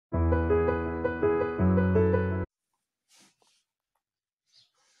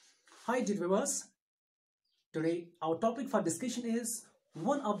Hi, dear viewers. Today, our topic for discussion is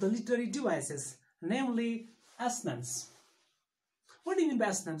one of the literary devices, namely assonance. What do you mean by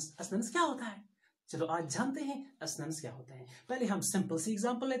assonance? Assonance क्या होता है? चलो आज जानते हैं assonance क्या होता है. पहले हम सिंपल सी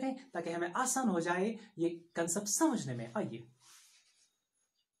एग्जांपल लेते हैं ताकि हमें आसान हो जाए ये कंसेप्ट समझने में. आइए.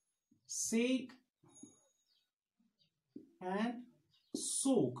 Seek and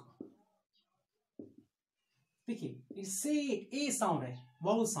soak. देखिए, इससे a साउंड है,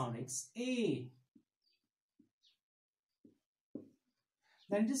 vowel sound है. It's a.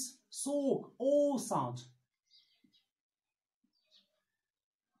 Then it is soak, o sound.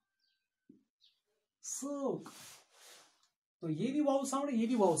 Soak. तो ये भी vowel sound है, ये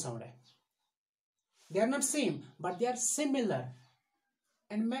भी vowel sound है. They are not same, but they are similar.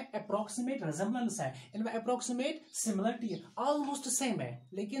 इनमें approximate resemblance है, इनमें approximate similarity है, almost same है,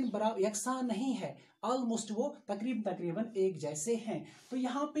 लेकिन बराबर यकसा नहीं है. Almost वो तकरीबन एक जैसे हैं. तो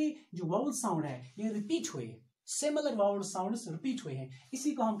यहाँ पे जो vowel sound है ये repeat हुए, similar vowel sounds repeat हुए हैं.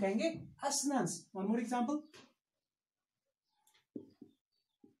 इसी को हम कहेंगे assonance. One more example.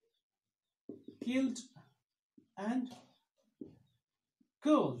 Killed and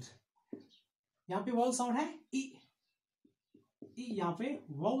cold. यहाँ पे vowel sound है e. E यहाँ पे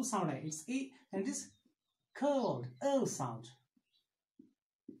vowel sound है, it's e and it is cold, o sound.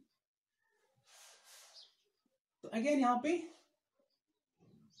 तो अगेन यहाँ पे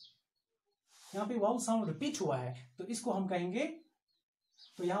vowel sound repeat हुआ है, तो इसको हम कहेंगे,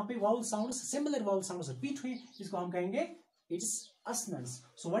 तो यहाँ पे vowel sounds, similar vowel sounds repeat हुए, इसको हम कहेंगे it's assonance.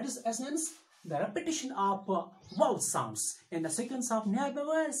 So what is assonance? The repetition of vowel sounds in the sequence of nearby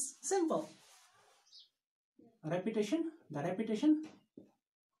words. Simple. The repetition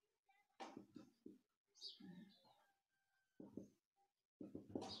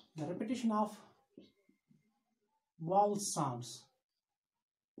of vowel sounds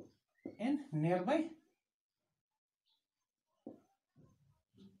in nearby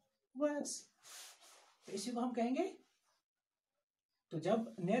words. तो इसी को हम कहेंगे, तो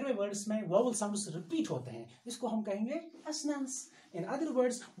जब nearby words में vowel sounds repeat होते हैं, इसको हम कहेंगे assonance. In other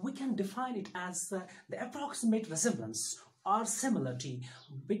words, we can define it as the approximate resemblance or similarity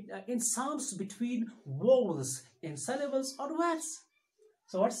in sounds between vowels in syllables or words.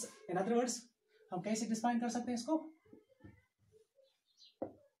 So what's, in other words, हम कैसे define कर सकते हैं इसको?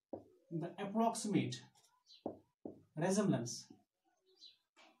 The approximate resemblance.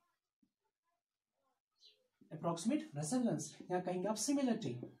 Approximate resemblance. यहाँ कहेंगे आप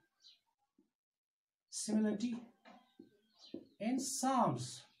similarity. Similarity in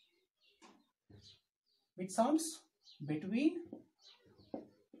sounds. Which sounds? Between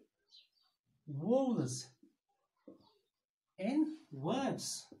vowels in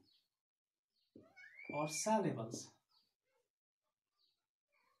words or syllables.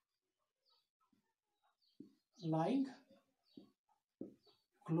 Lying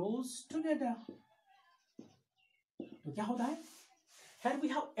close together. तो क्या होता है? Here we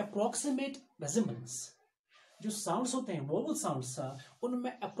have approximate resemblance. जो sounds होते हैं, vowel sounds,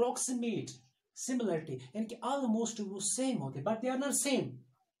 उनमें approximate similarity, यानी कि almost वो same होते हैं, but they are not same.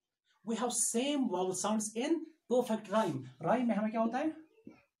 We have same vowel sounds in perfect rhyme. Rhyme में हमें क्या होता है?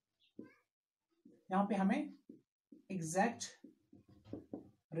 यहाँ पे हमें exact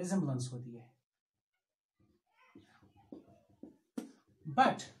resemblance होती है.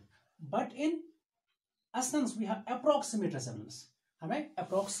 But in assonance we have approximate resemblance. हमें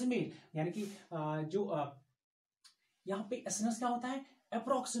approximate यानी कि जो यहाँ पे assonance क्या होता है?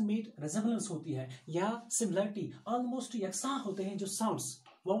 Approximate resemblance होती है या similarity, almost यकसां होते हैं. जो sounds,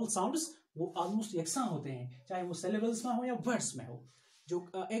 vowel sounds, वो almost यकसां होते हैं, चाहे वो syllables में हो या words में हो,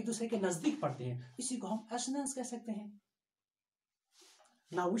 जो एक दूसरे के नजदीक पड़ते हैं. इसी को हम assonance कह सकते हैं.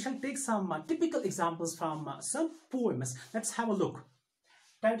 Now we shall take some typical examples from some poems. Let's have a look.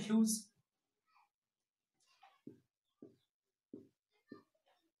 Ted Hughes.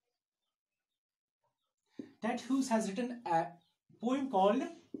 Ted Hughes has written a poem called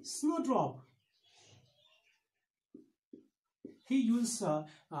Snowdrop. He used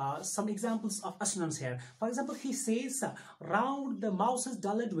some examples of assonance here. For example, he says, round the mouse's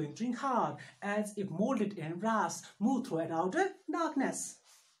dulled wintering heart, as if molded in brass, move through an outer darkness.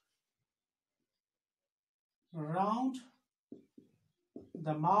 Round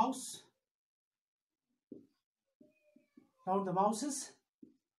the mouse's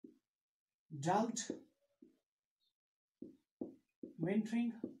dulled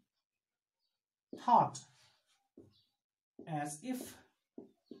wintering heart, as if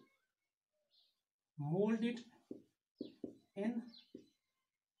molded in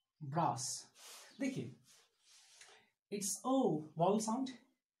brass. देखिए, it's o vowel sound,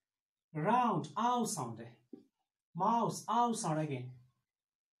 round आउ sound है, mouse आउ sound again,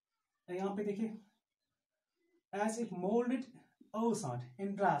 यहाँ पे देखिए as if molded o sound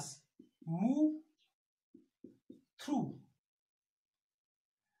in brass, move through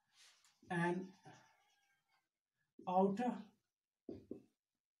an outer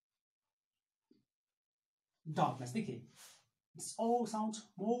darkness. देखिए it's o sound,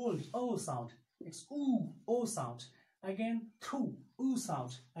 mold o sound, it's o sound, again through o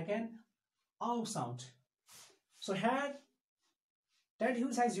sound, again o sound. So here Ted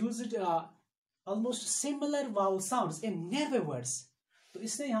Hughes has used almost similar vowel sounds in nearby words. तो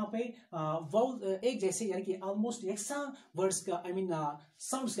इसने यहाँ पे vowel एक जैसे यानी कि almost यकसा words का I mean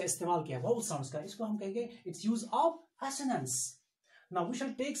sounds का इस्तेमाल किया, वाउल साउंड्स का, इसको हम कहेंगे it's use of assonance. Now we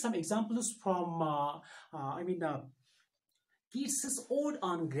shall take some examples from Keats's Ode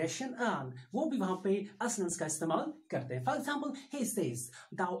on Grecian Urn. वो भी वहां पे assonance का इस्तेमाल करते हैं. For example, he says,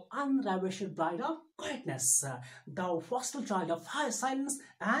 "Thou unravished bride of quietness, thou foster child of high silence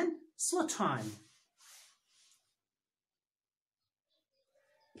and slow time."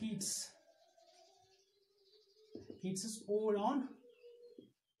 Keats's Ode on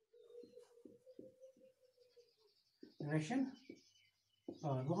Grecian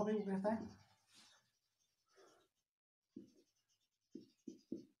Urn. वहां पे वो कहता है,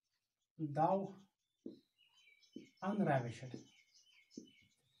 thou unravished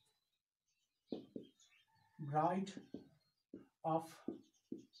bride of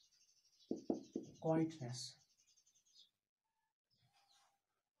quietness,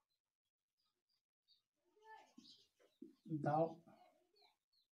 thou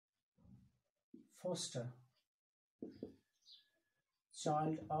foster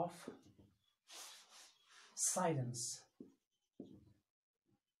child of silence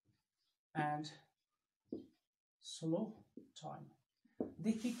and slow time.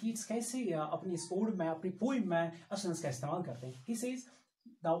 देखिए Keats कैसे अपनी इस odd में, अपनी पोइम में assonance का इस्तेमाल करते हैं. He says,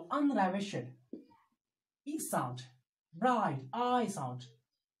 thou unravished e sound, bride I sound,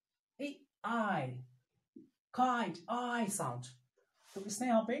 e I, kite I sound. तो इसने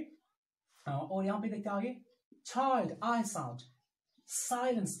यहाँ पे और यहाँ पे देखते हैं आगे, child I sound,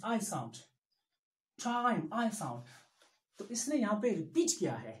 silence I sound, time I sound. तो इसने यहाँ पे रिपीट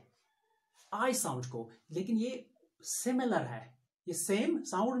किया है I साउंड को, लेकिन ये सिमिलर है, ये सेम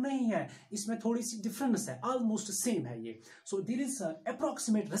साउंड नहीं है, इसमें थोड़ी सी डिफरेंस है, ऑलमोस्ट सेम है ये. So there is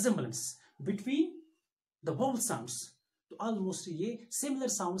approximate resemblance between the vowel sounds. तो ऑलमोस्ट ये सिमिलर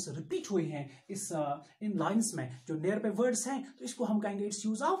साउंड्स रिपीट हुए हैं इस इन लाइंस में जो नियर बाय वर्ड्स हैं, तो इसको हम कहेंगे it's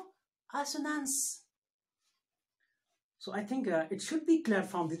use of assonance. So I think it should be clear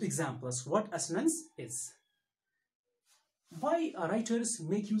from these examples what assonance is. Why writers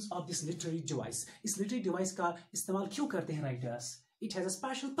make use of this literary device? इस literary device का इस्तेमाल क्यों करते हैं writers? It has a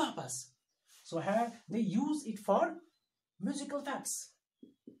special purpose. So here they use it for musical effects.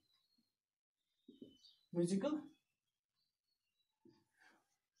 Musical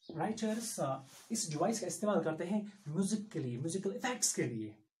writers इस device का इस्तेमाल करते हैं म्यूजिक के लिए, musical effects के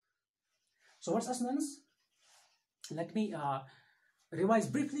लिए. So what's assonance? Let me revise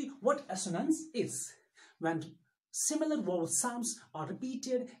briefly what assonance is. When similar vowel sounds are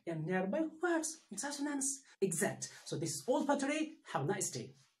repeated in nearby words, it's assonance. Exact. So this is all for today. Have a nice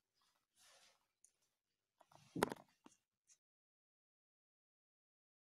day.